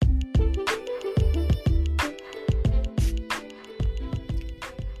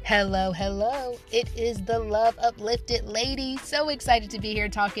Hello, hello. It is the Love Uplifted lady. So excited to be here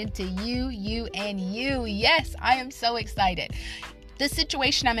talking to you, and you. Yes, I am so excited. The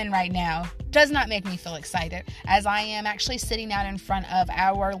situation I'm in right now does not make me feel excited, as I am actually sitting out in front of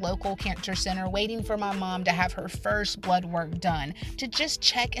our local cancer center waiting for my mom to have her first blood work done to just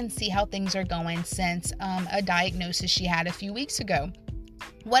check and see how things are going since a diagnosis she had a few weeks ago.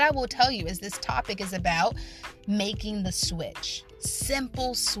 What I will tell you is this topic is about making the switch.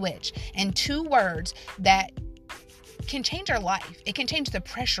 Simple switch. And two words that can change our life. It can change the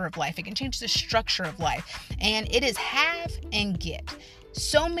pressure of life. It can change the structure of life. And it is have and get.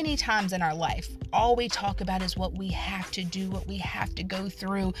 So many times in our life, all we talk about is what we have to do, what we have to go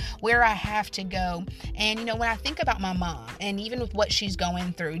through, where I have to go. And, when I think about my mom and even with what she's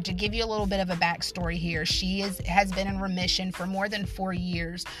going through, to give you a little bit of a backstory here, she has been in remission for more than 4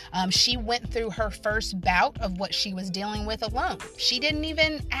 years. She went through her first bout of what she was dealing with alone. She didn't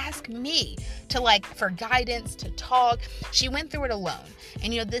even ask me for guidance, to talk. She went through it alone.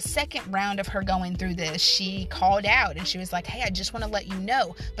 And, this second round of her going through this, she called out and she was like, hey, I just want to let you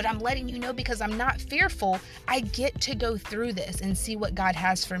know, but I'm letting you know because I'm not fearful. I get to go through this and see what God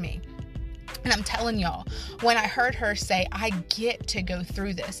has for me. And I'm telling y'all, when I heard her say, I get to go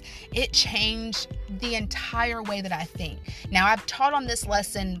through this, it changed the entire way that I think. Now, I've taught on this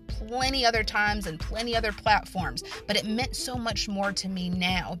lesson plenty other times and plenty other platforms, but it meant so much more to me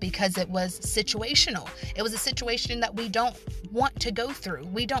now because it was situational. It was a situation that we don't want to go through.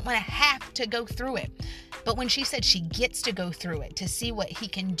 We don't want to have to go through it. But when she said she gets to go through it to see what he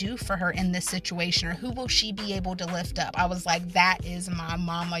can do for her in this situation, or who will she be able to lift up, I was like, that is my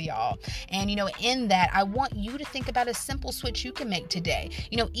mama, y'all. And, in that, I want you to think about a simple switch you can make today.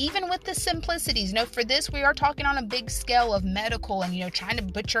 Even with the simplicities, for this, we are talking on a big scale of medical and, trying to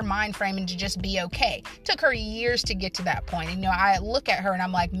put your mind frame into just be okay. It took her years to get to that point. And, I look at her and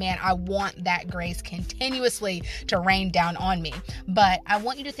I'm like, man, I want that grace continuously to rain down on me. But I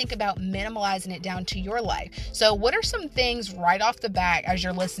want you to think about minimalizing it down to your life. So what are some things right off the bat as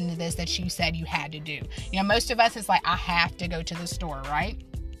you're listening to this that you said you had to do? Most of us, it's like, I have to go to the store, right?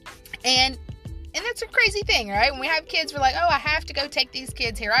 And that's a crazy thing, right? When we have kids, we're like, oh, I have to go take these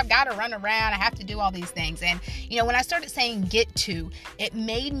kids here. I've got to run around. I have to do all these things. And, when I started saying get to, it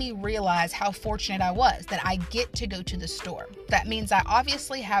made me realize how fortunate I was that I get to go to the store. That means I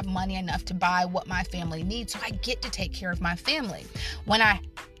obviously have money enough to buy what my family needs. So I get to take care of my family. When I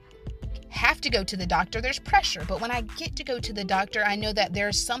have to go to the doctor, there's pressure. But when I get to go to the doctor, I know that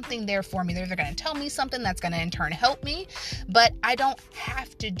there's something there for me. They're going to tell me something that's going to in turn help me, but I don't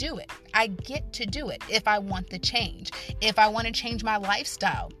have to do it. I get to do it if I want the change. If I want to change my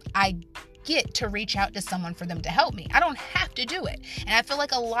lifestyle, I get to reach out to someone for them to help me. I don't have to do it. And I feel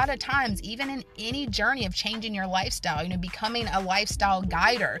like a lot of times, even in any journey of changing your lifestyle, becoming a lifestyle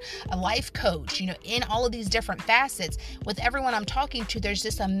guider, a life coach, in all of these different facets, with everyone I'm talking to, there's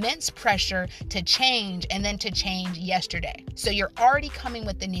this immense pressure to change and then to change yesterday. So you're already coming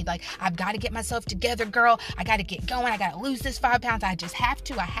with the need, like, I've got to get myself together, girl. I got to get going. I got to lose this 5 pounds. I just have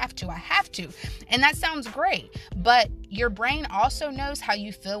to. And that sounds great. But your brain also knows how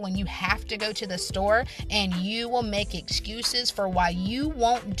you feel when you have to go to the store, and you will make excuses for why you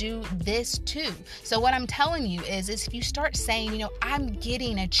won't do this too. So what I'm telling you is if you start saying, I'm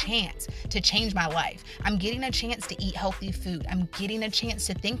getting a chance to change my life. I'm getting a chance to eat healthy food. I'm getting a chance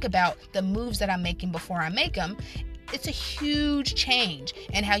to think about the moves that I'm making before I make them. It's a huge change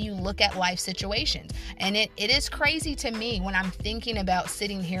in how you look at life situations. And it is crazy to me when I'm thinking about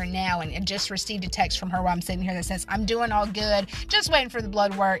sitting here now and just received a text from her while I'm sitting here that says, I'm doing all good, just waiting for the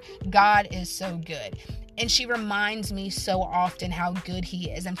blood work. God is so good. And she reminds me so often how good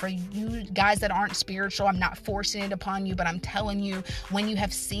he is. And for you guys that aren't spiritual, I'm not forcing it upon you, but I'm telling you, when you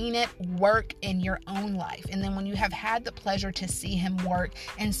have seen it work in your own life, and then when you have had the pleasure to see him work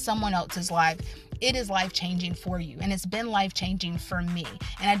in someone else's life, it is life-changing for you. And it's been life-changing for me.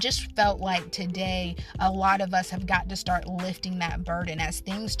 And I just felt like today, a lot of us have got to start lifting that burden as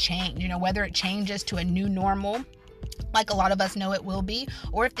things change, whether it changes to a new normal, like a lot of us know it will be,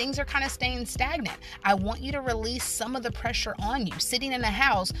 or if things are kind of staying stagnant. I want you to release some of the pressure on you. Sitting in a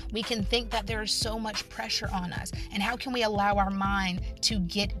house, we can think that there is so much pressure on us. And how can we allow our mind to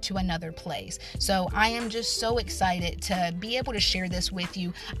get to another place? So I am just so excited to be able to share this with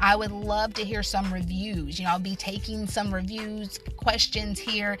you. I would love to hear some reviews. I'll be taking some reviews, questions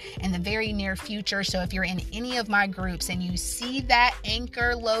here in the very near future. So if you're in any of my groups and you see that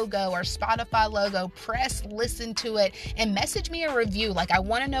Anchor logo or Spotify logo, press listen to it and message me a review. Like, I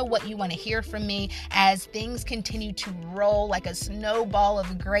want to know what you want to hear from me as things continue to roll like a snowball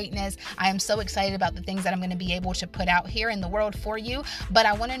of greatness. I am so excited about the things that I'm going to be able to put out here in the world for you, but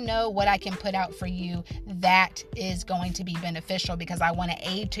I want to know what I can put out for you that is going to be beneficial, because I want to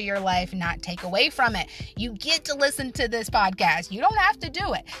aid to your life, not take away from it. You get to listen to this podcast. You don't have to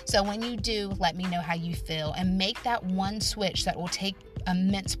do it. So when you do, let me know how you feel and make that one switch that will take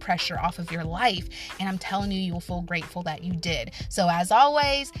immense pressure off of your life. And I'm telling you, you will feel grateful that you did. So as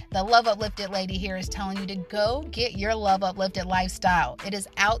always, the Love Uplifted lady here is telling you to go get your Love Uplifted lifestyle. It is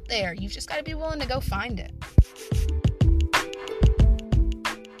out there. You've just got to be willing to go find it.